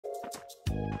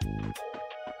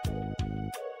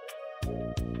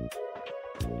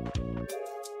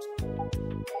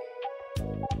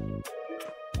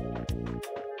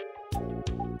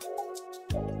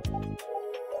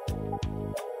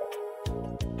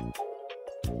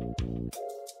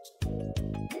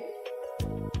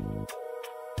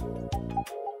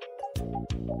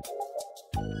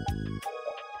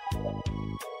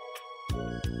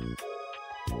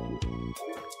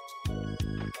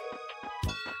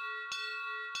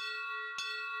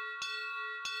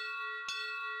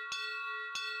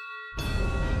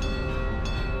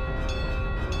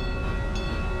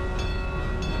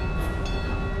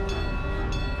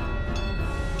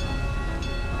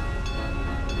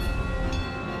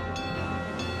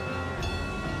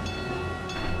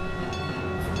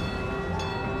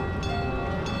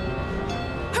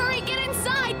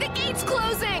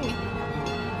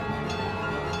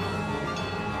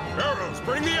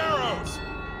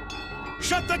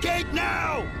Shut the gate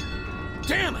now!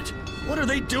 Damn it! What are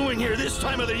they doing here this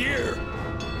time of the year?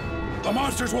 The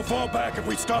monsters will fall back if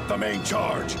we stop the main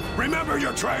charge. Remember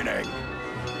your training!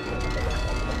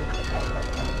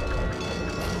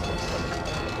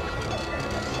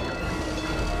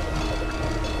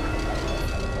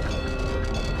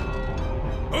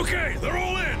 Okay, they're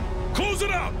all in! Close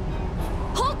it up!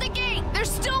 Hold the gate!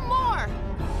 There's still more!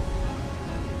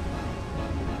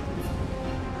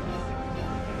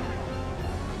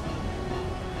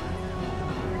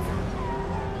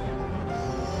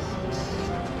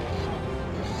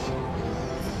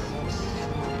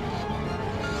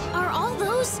 Are all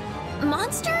those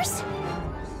monsters?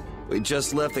 We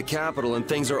just left the capital and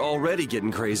things are already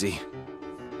getting crazy.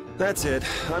 That's it.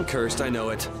 I'm cursed, I know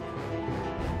it.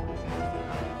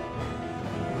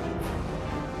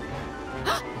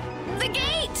 The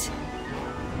gate!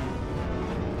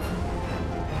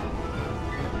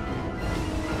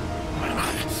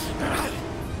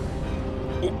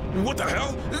 What the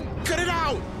hell? Cut it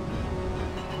out!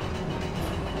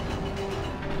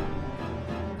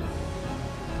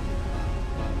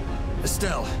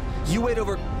 Estelle, you wait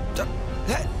over...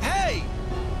 Hey!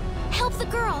 Help the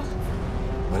girl!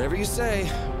 Whatever you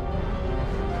say.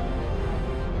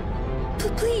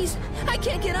 Please, I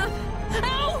can't get up.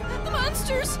 Ow! The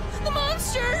monsters! The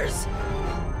monsters!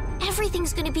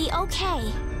 Everything's gonna be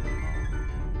okay.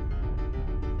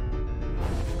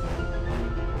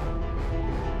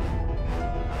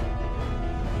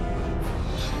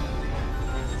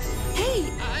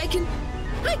 Hey,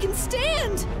 I can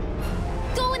stand!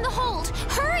 Go in the hold!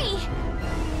 Hurry!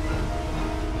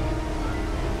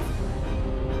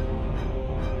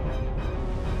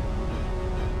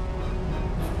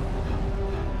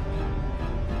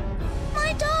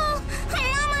 My doll!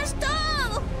 Mama's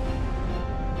doll!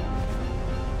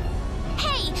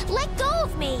 Hey, let go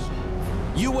of me!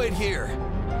 You wait here.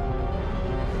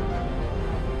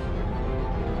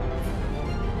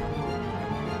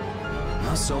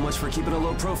 Well, so much for keeping a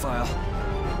low profile.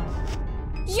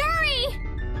 Yuri!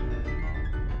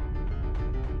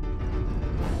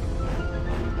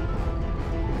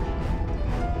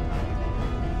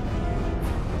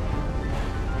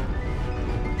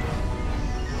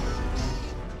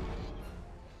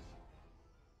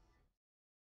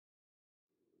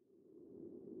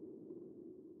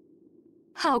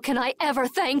 How can I ever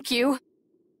thank you?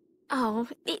 Oh,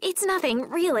 it's nothing,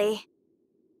 really.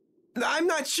 I'm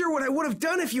not sure what I would have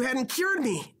done if you hadn't cured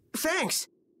me. Thanks.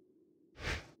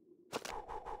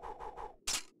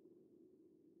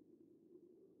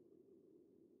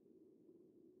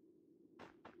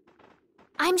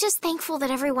 I'm just thankful that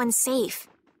everyone's safe.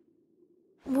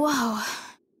 Whoa.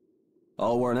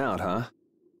 All worn out, huh?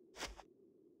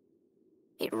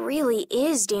 It really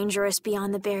is dangerous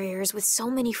beyond the barriers with so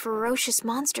many ferocious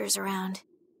monsters around.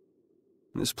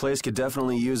 This place could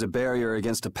definitely use a barrier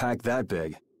against a pack that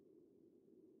big.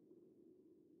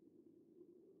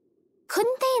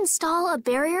 Couldn't they install a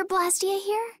barrier blastia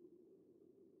here?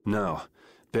 No.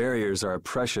 Barriers are a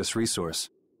precious resource.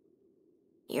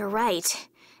 You're right.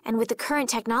 And with the current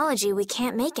technology, we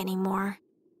can't make any more.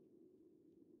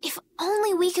 If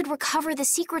only we could recover the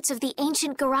secrets of the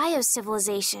ancient Garayos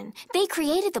civilization. They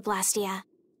created the blastia.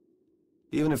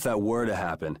 Even if that were to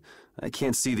happen, I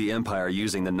can't see the Empire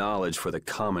using the knowledge for the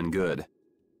common good.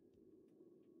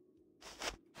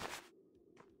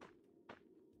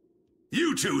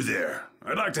 You two there.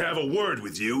 I'd like to have a word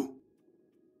with you.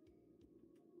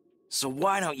 So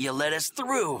why don't you let us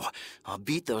through? I'll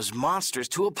beat those monsters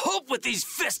to a pulp with these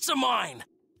fists of mine!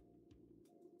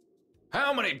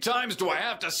 How many times do I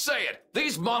have to say it?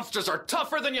 These monsters are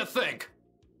tougher than you think!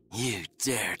 You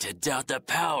dare to doubt the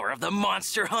power of the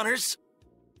monster hunters?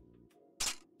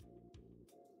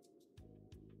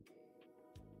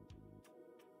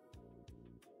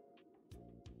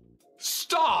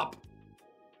 Stop!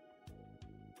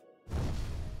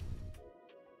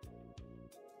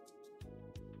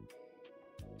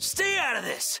 Stay out of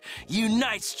this! You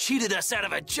knights cheated us out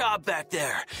of a job back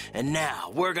there, and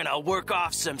now we're gonna work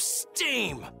off some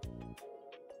steam!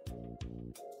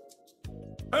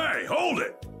 Hey, hold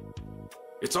it!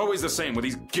 It's always the same with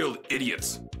these guild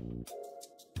idiots.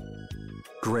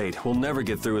 Great, we'll never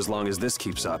get through as long as this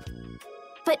keeps up.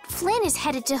 But Flynn is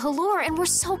headed to Halor and we're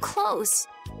so close.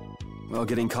 Well,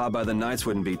 getting caught by the Knights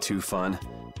wouldn't be too fun.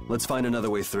 Let's find another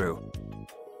way through.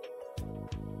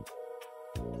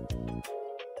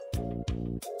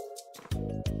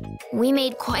 We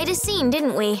made quite a scene,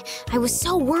 didn't we? I was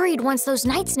so worried once those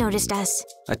Knights noticed us.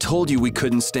 I told you we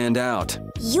couldn't stand out.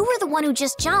 You were the one who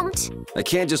just jumped. I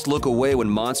can't just look away when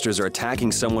monsters are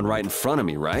attacking someone right in front of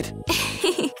me, right?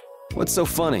 What's so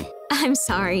funny? I'm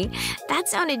sorry. That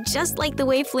sounded just like the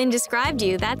way Flynn described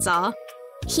you, that's all.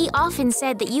 He often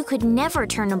said that you could never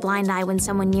turn a blind eye when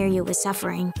someone near you was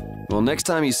suffering. Well, next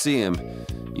time you see him,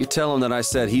 you tell him that I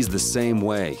said he's the same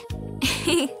way.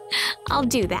 I'll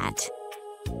do that.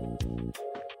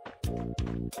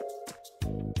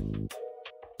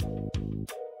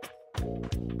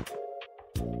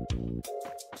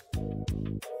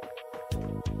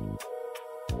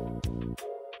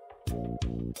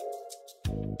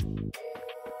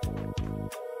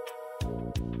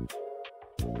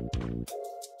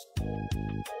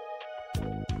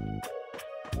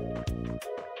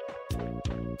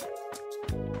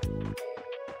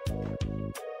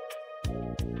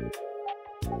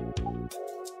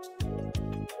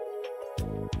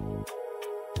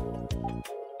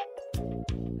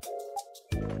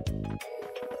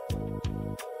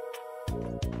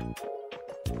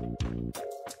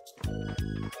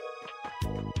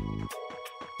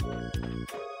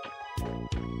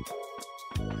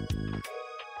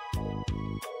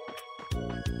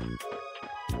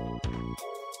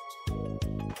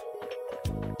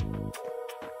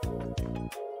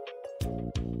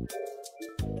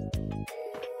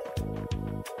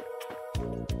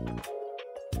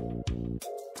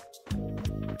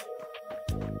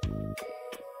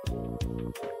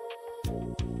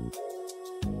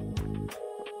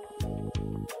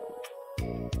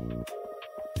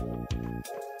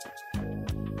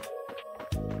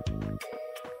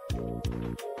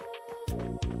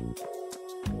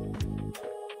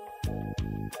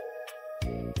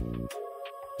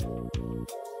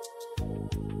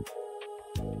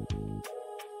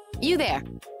 You there.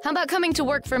 How about coming to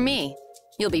work for me?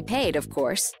 You'll be paid, of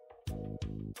course.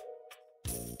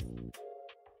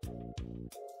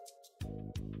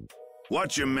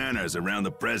 Watch your manners around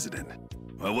the president.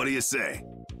 Well, what do you say?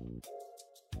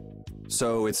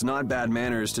 So it's not bad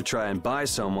manners to try and buy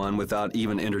someone without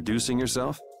even introducing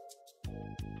yourself?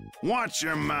 Watch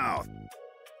your mouth.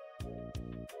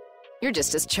 You're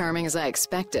just as charming as I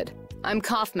expected. I'm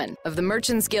Kaufman of the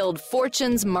Merchants Guild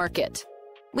Fortune's Market.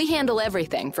 We handle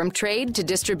everything from trade to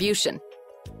distribution.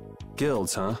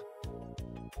 Guilds, huh?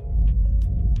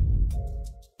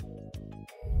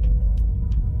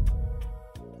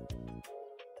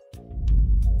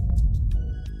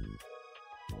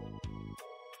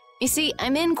 You see,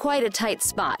 I'm in quite a tight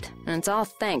spot, and it's all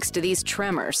thanks to these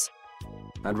tremors.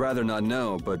 I'd rather not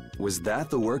know, but was that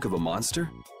the work of a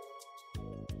monster?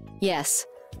 Yes,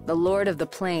 the Lord of the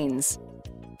Plains.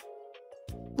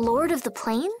 Lord of the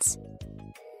Plains?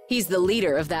 He's the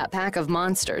leader of that pack of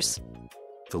monsters.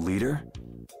 The leader?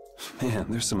 Man,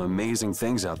 there's some amazing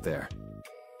things out there.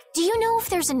 Do you know if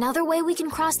there's another way we can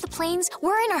cross the plains?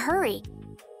 We're in a hurry.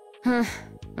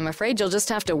 I'm afraid you'll just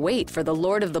have to wait for the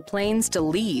Lord of the Plains to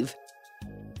leave.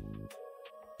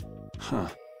 Huh.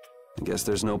 I guess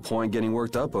there's no point getting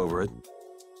worked up over it.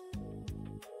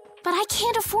 But I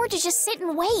can't afford to just sit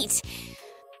and wait.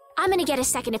 I'm gonna get a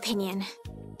second opinion.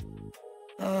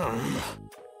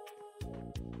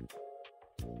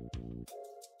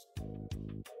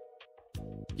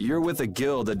 You're with a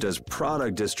guild that does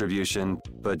product distribution,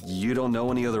 but you don't know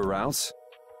any other routes?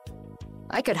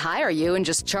 I could hire you and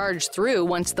just charge through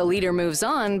once the leader moves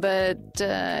on, but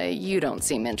you don't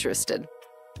seem interested.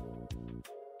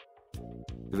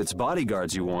 If it's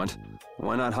bodyguards you want,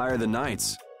 why not hire the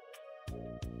knights?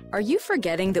 Are you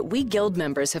forgetting that we guild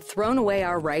members have thrown away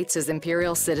our rights as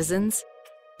Imperial citizens?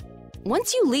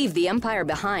 Once you leave the Empire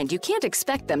behind, you can't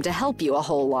expect them to help you a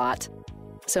whole lot.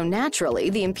 So naturally,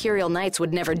 the Imperial Knights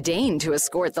would never deign to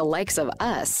escort the likes of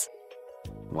us.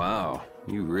 Wow,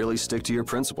 you really stick to your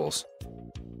principles.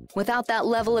 Without that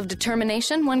level of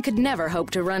determination, one could never hope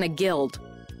to run a guild.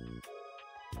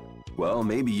 Well,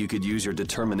 maybe you could use your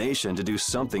determination to do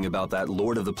something about that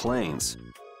Lord of the Plains.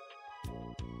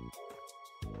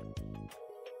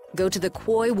 Go to the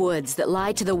Khoi Woods that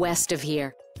lie to the west of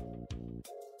here.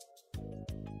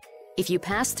 If you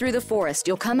pass through the forest,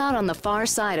 you'll come out on the far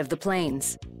side of the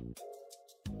plains.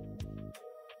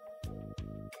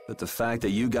 But the fact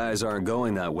that you guys aren't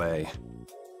going that way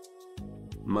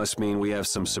must mean we have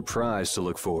some surprise to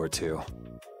look forward to.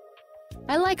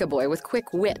 I like a boy with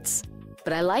quick wits,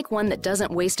 but I like one that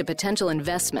doesn't waste a potential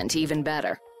investment even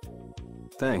better.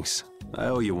 Thanks. I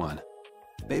owe you one.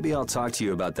 Maybe I'll talk to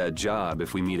you about that job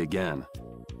if we meet again.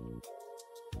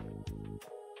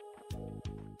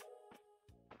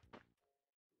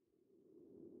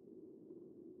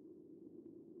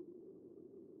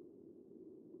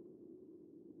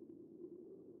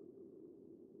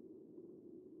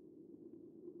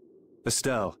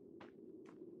 Estelle.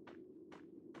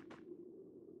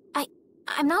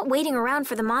 I'm not waiting around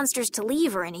for the monsters to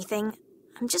leave or anything.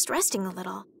 I'm just resting a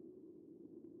little.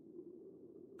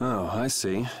 Oh, I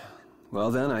see. Well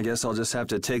then, I guess I'll just have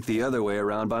to take the other way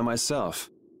around by myself.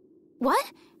 What?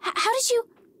 How did you...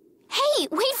 Hey,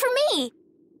 wait for me!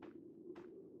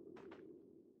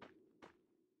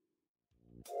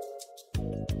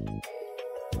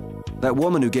 That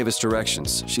woman who gave us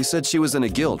directions, she said she was in a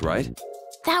guild, right?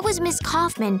 That was Miss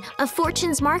Kaufman of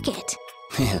Fortune's Market.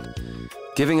 Man,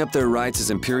 giving up their rights as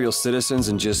Imperial citizens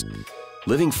and just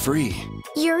living free.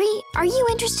 Yuri, are you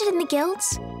interested in the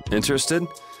guilds? Interested?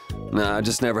 Nah, I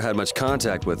just never had much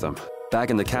contact with them. Back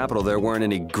in the capital, there weren't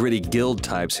any gritty guild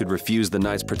types who'd refuse the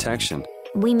Knight's protection.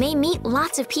 We may meet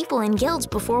lots of people in guilds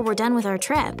before we're done with our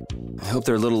trip. I hope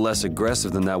they're a little less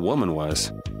aggressive than that woman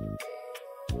was.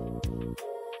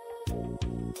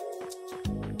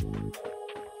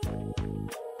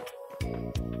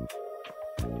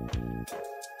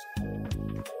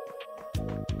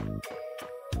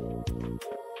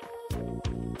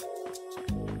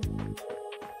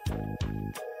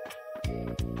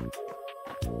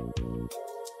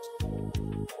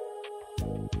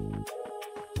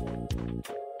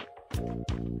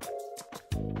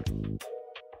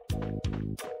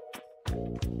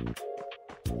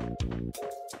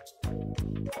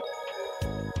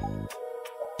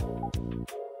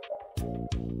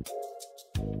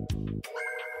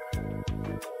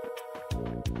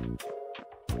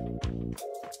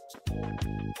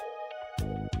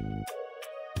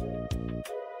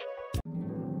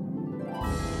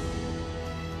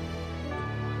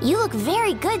 You look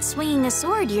very good swinging a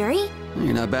sword, Yuri.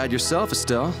 You're not bad yourself,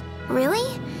 Estelle.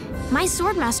 Really? My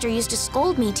swordmaster used to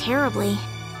scold me terribly.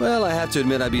 Well, I have to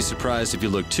admit I'd be surprised if you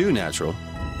looked too natural.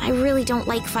 I really don't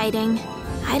like fighting.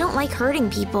 I don't like hurting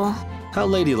people. How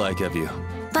ladylike of you.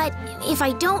 But if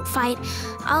I don't fight,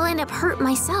 I'll end up hurt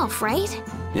myself, right?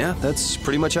 Yeah, that's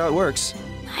pretty much how it works.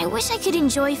 I wish I could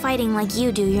enjoy fighting like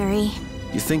you do, Yuri.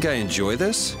 You think I enjoy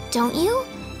this? Don't you?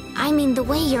 I mean, the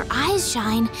way your eyes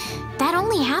shine, that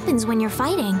only happens when you're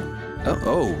fighting.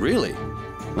 Oh, really?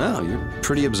 Wow, you're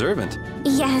pretty observant.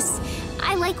 Yes,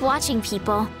 I like watching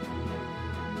people.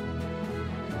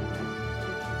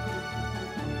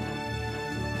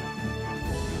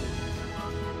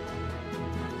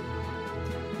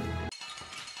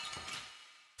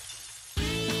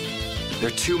 There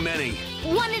are too many.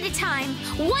 One at a time.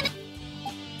 One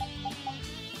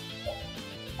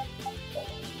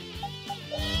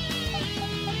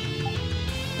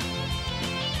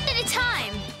at a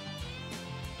time.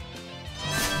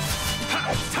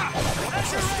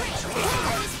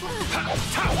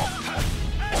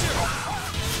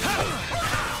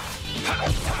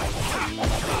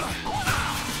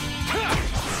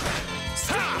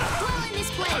 Blow in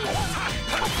this blade.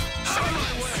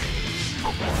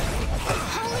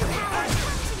 Holy power,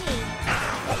 come to me!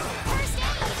 First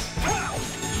aid!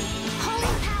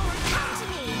 Holy power, come to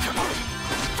me!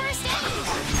 First aid!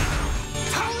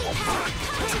 Holy power,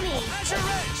 come to me!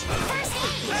 First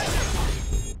aid!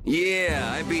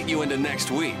 Yeah, I beat you into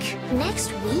next week.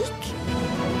 Next week?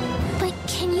 But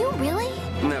can you really?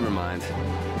 Never mind.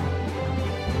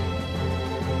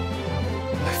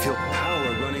 I feel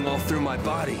power running all through my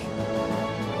body.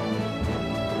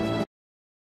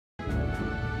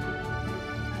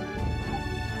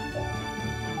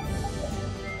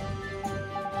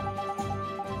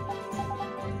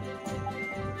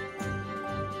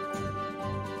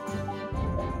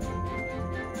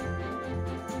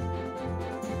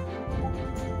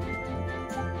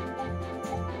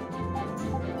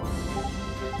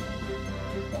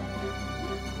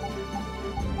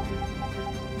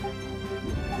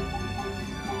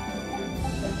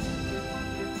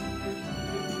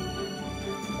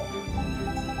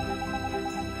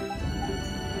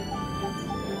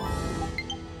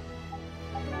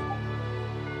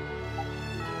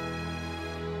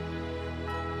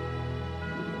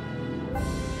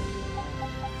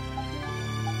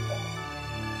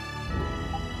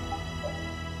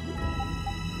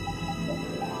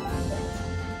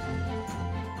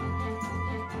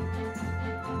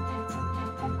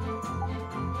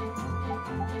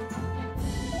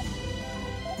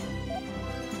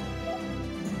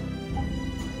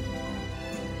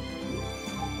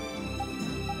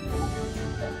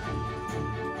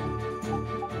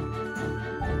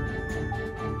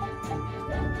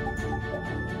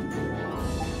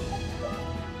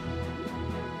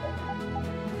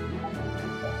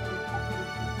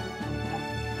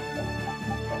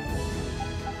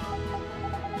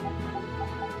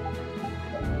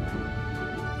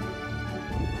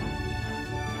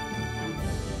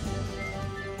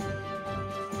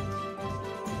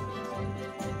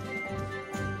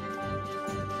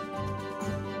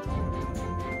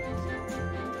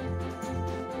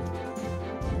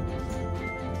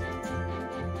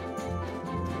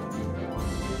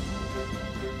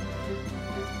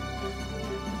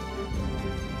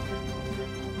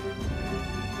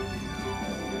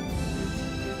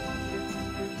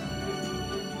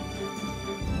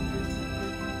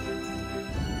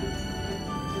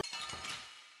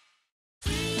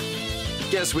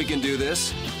 Guess we can do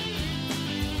this.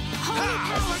 Holy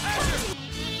power, come to me!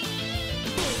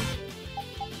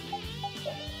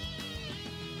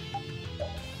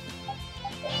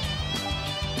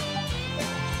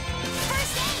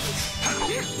 First aid!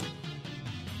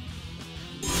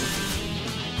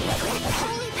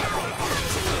 Holy power, come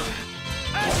to me!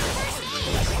 First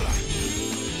aid!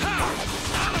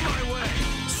 Out of my way!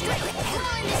 Strength,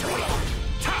 dwell in this way!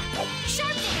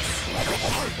 Sharpness!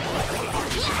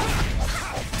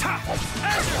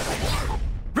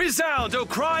 Resound, O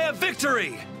cry of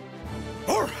victory!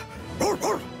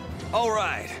 All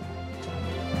right.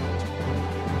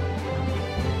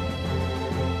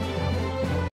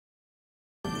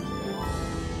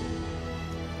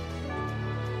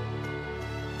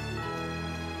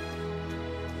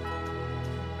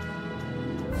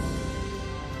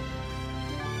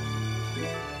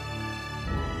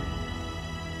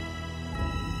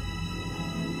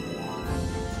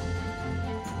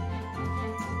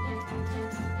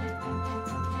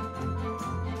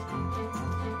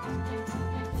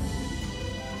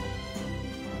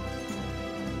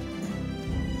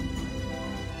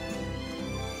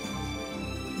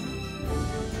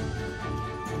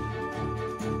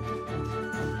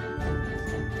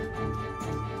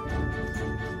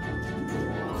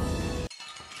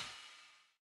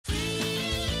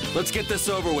 Let's get this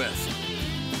over with.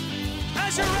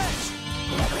 Azure Edge!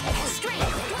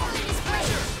 Strength, dwell in this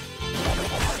pressure!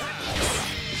 Strength,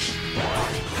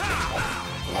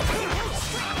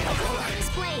 dwell in this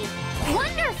blade!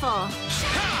 Wonderful!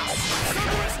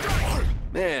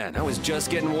 Man, I was just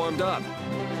getting warmed up.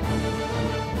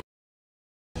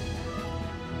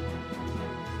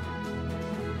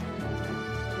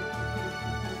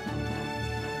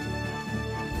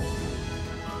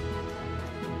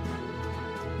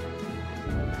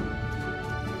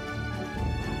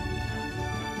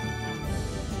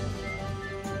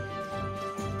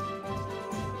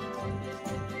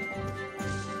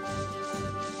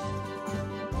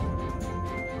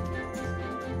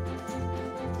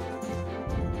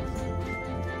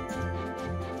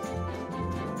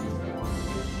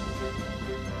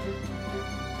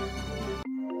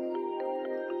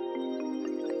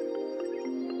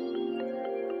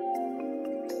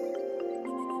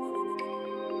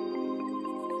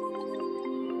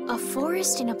 A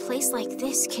forest in a place like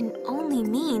this can only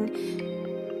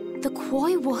mean the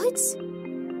Koi Woods?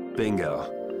 Bingo.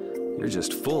 You're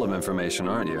just full of information,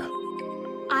 aren't you?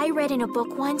 I read in a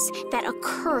book once that a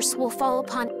curse will fall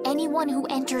upon anyone who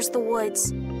enters the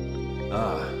woods.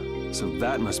 Ah, so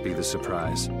that must be the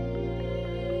surprise.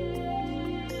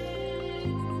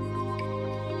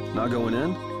 Not going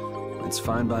in? It's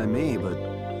fine by me, but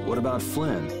what about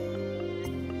Flynn?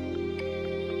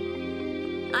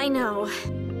 I know.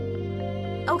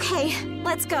 Okay,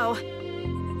 let's go.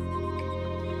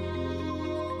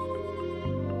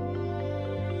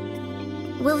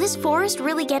 Will this forest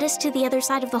really get us to the other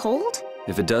side of the hold?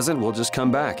 If it doesn't, we'll just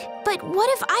come back. But what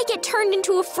if I get turned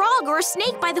into a frog or a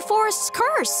snake by the forest's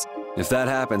curse? If that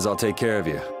happens, I'll take care of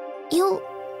you. You'll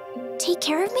take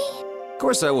care of me? Of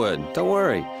course I would. Don't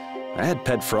worry. I had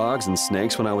pet frogs and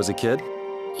snakes when I was a kid.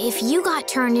 If you got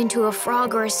turned into a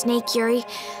frog or a snake, Yuri,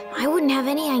 I wouldn't have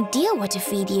any idea what to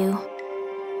feed you.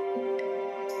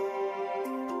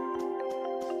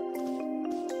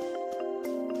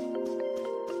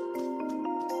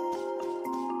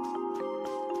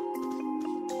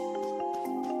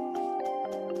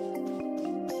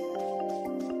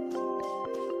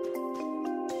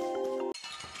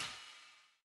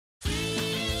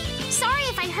 Sorry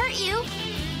if I hurt you.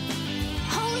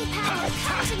 Holy power,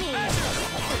 come to me.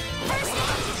 First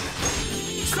aid.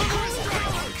 Holy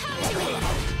power, come to me.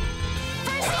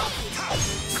 First aid.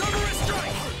 Summer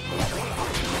strike!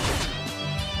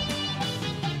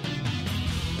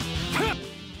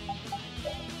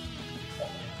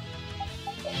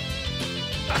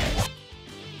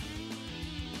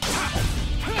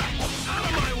 Out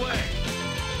of my way!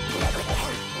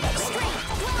 Strength,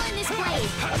 dwell in this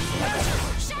blade.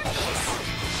 Sharpness.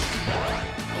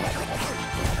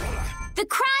 The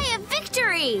cry of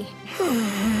victory.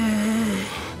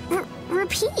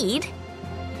 Repeat.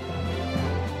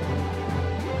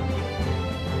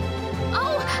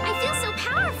 Oh, I feel so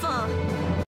powerful.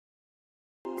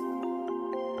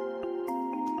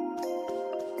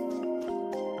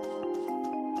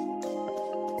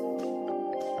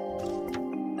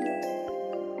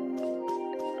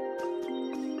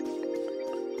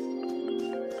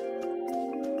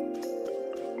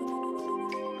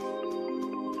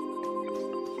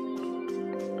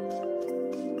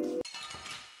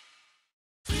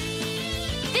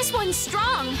 This one's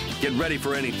strong. Get ready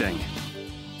for anything.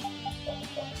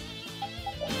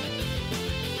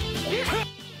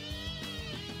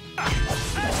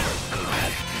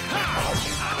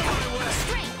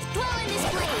 this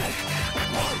blade!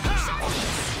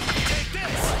 Take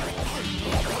this!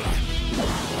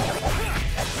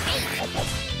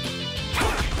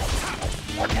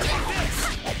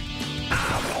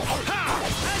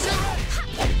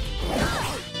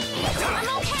 I'm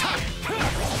okay!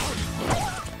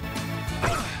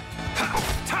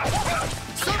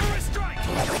 Silver strike!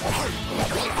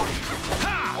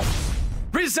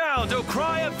 Resound, O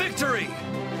cry of victory!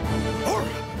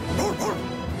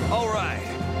 All right.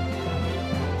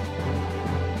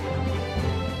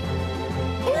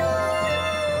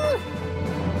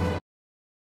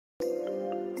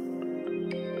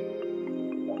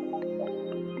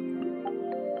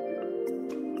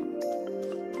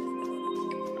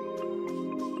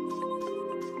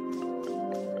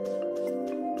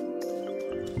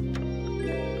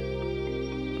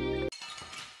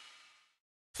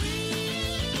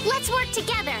 Let's work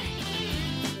together!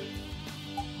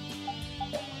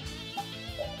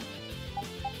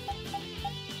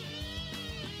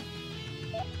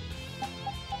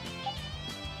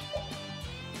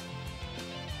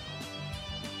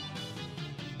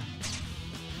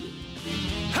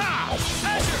 Ha!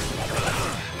 Azure!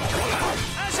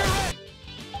 Azure red!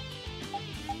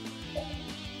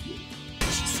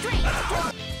 Straight!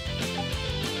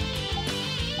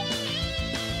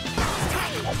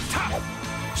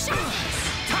 Shine!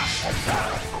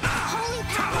 Holy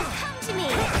power, come to me!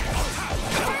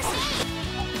 First aid!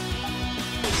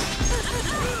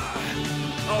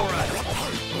 All right.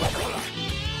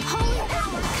 Holy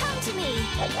power, come to me!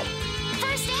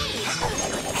 First aid!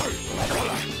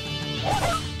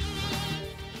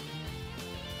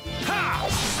 Ha!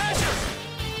 Azure!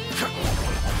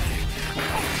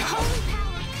 Holy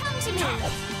power, come to me!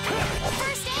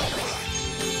 First aid!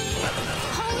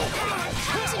 Holy power,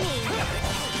 come to me!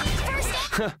 First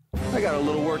aid! I got a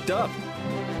little worked up.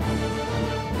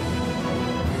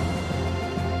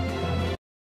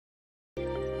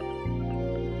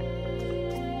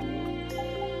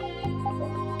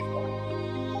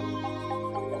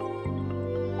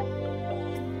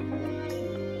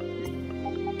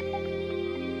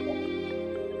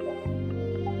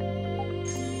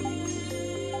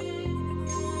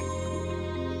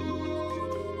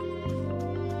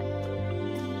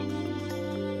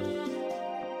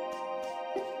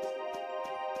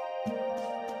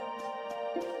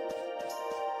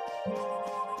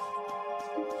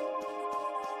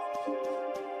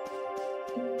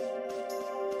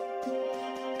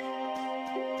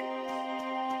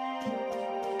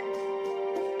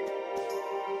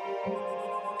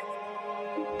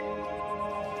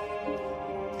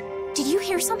 Did you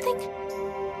hear something?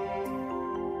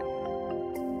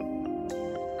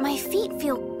 My feet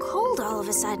feel cold all of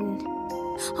a sudden.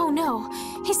 Oh no,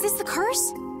 is this the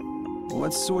curse?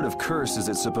 What sort of curse is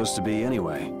it supposed to be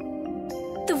anyway?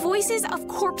 The voices of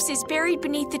corpses buried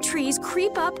beneath the trees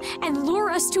creep up and lure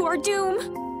us to our doom.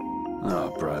 Oh,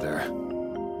 brother.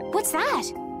 What's that?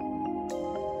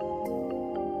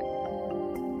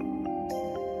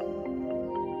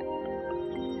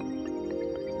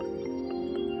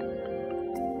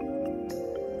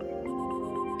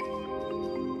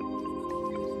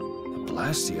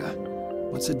 Blastia?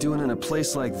 What's it doing in a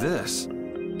place like this?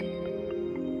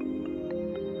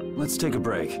 Let's take a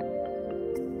break.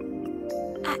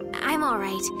 I'm all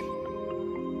right.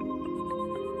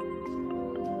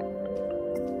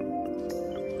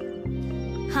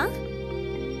 Huh?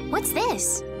 What's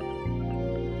this?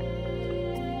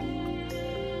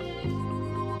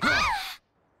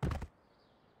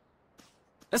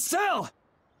 Estelle!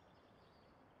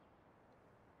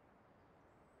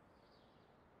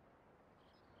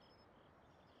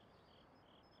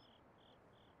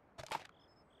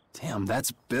 Damn,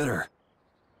 that's bitter.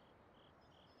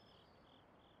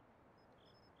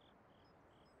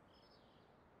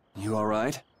 You all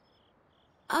right?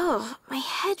 Oh, my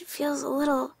head feels a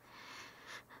little...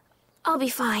 I'll be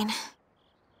fine.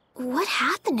 What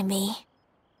happened to me?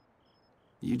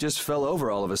 You just fell over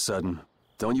all of a sudden.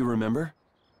 Don't you remember?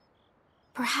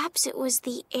 Perhaps it was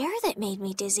the air that made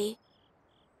me dizzy.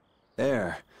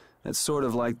 Air. That's sort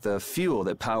of like the fuel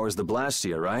that powers the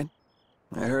Blastia, right?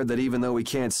 I heard that even though we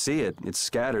can't see it, it's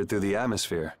scattered through the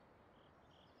atmosphere.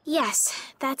 Yes,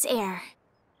 that's air.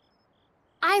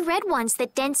 I read once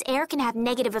that dense air can have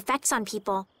negative effects on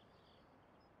people.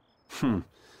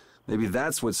 Maybe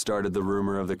that's what started the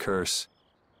rumor of the curse.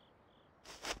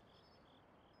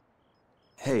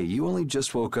 Hey, you only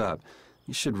just woke up.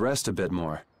 You should rest a bit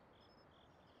more.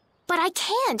 But I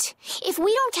can't! If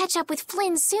we don't catch up with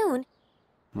Flynn soon...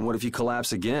 And what if you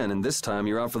collapse again, and this time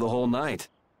you're out for the whole night?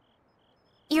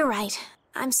 You're right.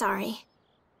 I'm sorry.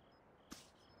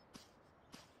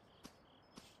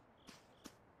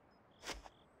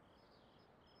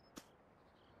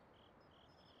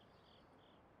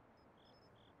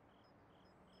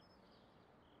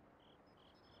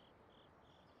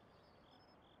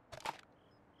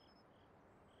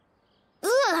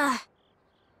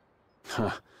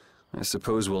 Huh. I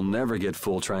suppose we'll never get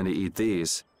full trying to eat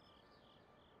these.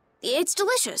 It's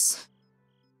delicious.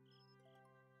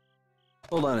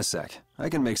 Hold on a sec. I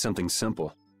can make something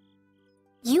simple.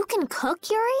 You can cook,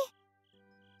 Yuri?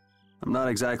 I'm not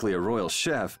exactly a royal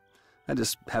chef. I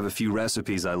just have a few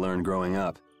recipes I learned growing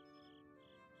up.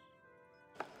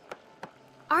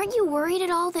 Aren't you worried at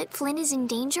all that Flynn is in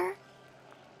danger?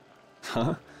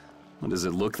 Huh? Does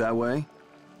it look that way?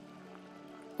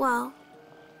 Well,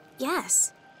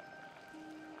 yes.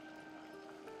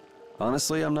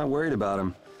 Honestly, I'm not worried about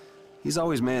him. He's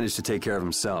always managed to take care of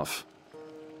himself.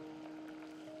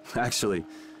 Actually,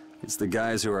 it's the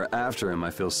guys who are after him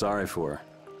I feel sorry for.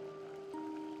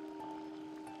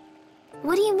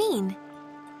 What do you mean?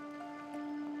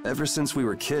 Ever since we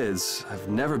were kids, I've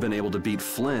never been able to beat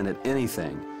Flynn at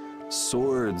anything.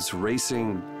 Swords,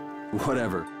 racing,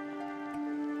 whatever.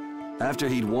 After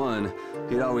he'd won,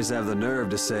 he'd always have the nerve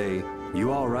to say,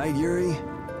 "You all right, Yuri?"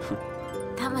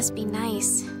 That must be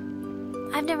nice.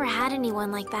 I've never had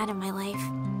anyone like that in my life.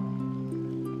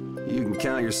 You can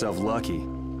count yourself lucky.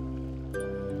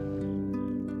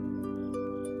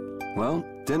 Well,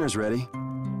 dinner's ready.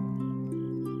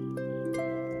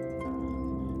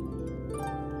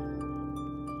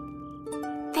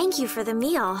 Thank you for the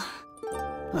meal.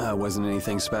 Wasn't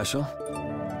anything special.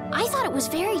 I thought it was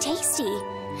very tasty.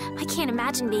 I can't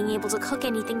imagine being able to cook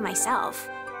anything myself.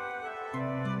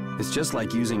 It's just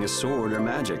like using a sword or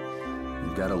magic.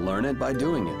 You've got to learn it by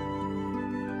doing it.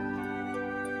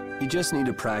 You just need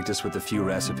to practice with a few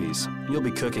recipes. You'll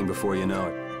be cooking before you know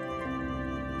it.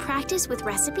 Practice with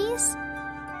recipes?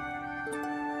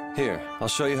 Here, I'll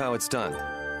show you how it's done.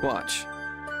 Watch.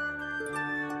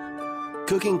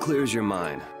 Cooking clears your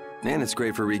mind, and it's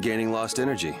great for regaining lost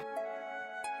energy.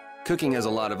 Cooking has a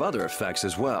lot of other effects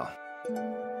as well.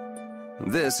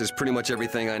 This is pretty much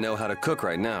everything I know how to cook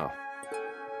right now.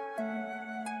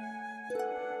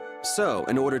 So,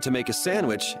 in order to make a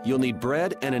sandwich, you'll need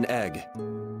bread and an egg.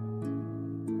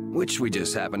 Which we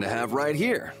just happen to have right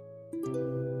here.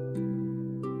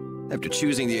 After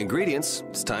choosing the ingredients,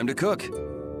 it's time to cook.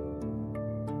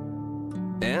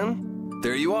 And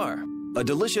there you are, a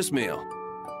delicious meal.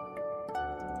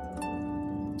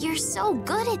 You're so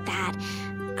good at that.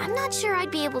 I'm not sure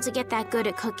I'd be able to get that good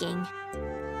at cooking.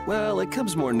 Well, it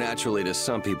comes more naturally to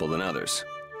some people than others.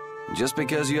 Just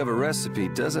because you have a recipe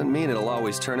doesn't mean it'll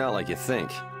always turn out like you think.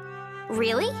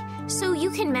 Really? So you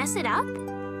can mess it up?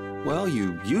 Well,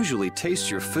 you usually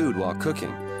taste your food while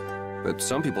cooking, but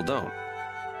some people don't.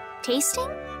 Tasting?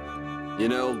 You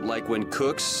know, like when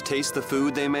cooks taste the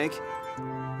food they make?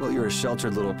 Well, you're a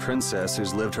sheltered little princess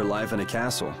who's lived her life in a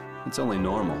castle. It's only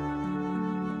normal.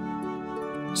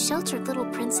 Sheltered little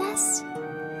princess?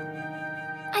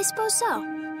 I suppose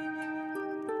so.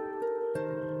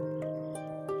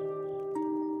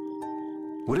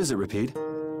 What is it, Repeat?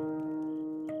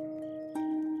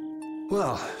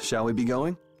 Well, shall we be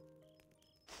going?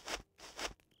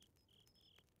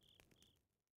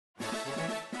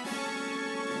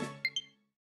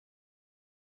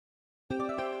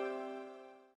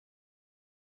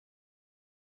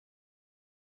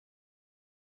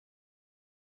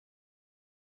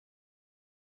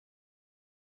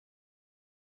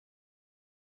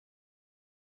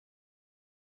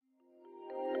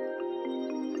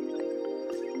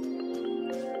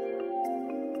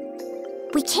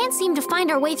 We can't seem to find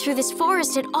our way through this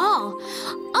forest at all.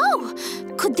 Oh!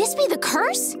 Could this be the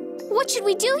curse? What should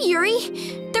we do,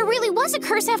 Yuri? There really was a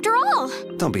curse after all.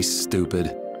 Don't be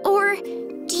stupid. Or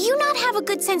do you not have a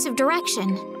good sense of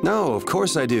direction? No, of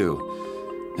course I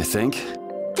do. I think.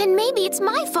 Then maybe it's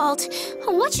my fault.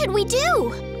 What should we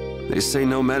do? They say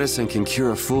no medicine can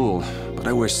cure a fool, but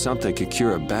I wish something could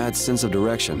cure a bad sense of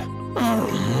direction.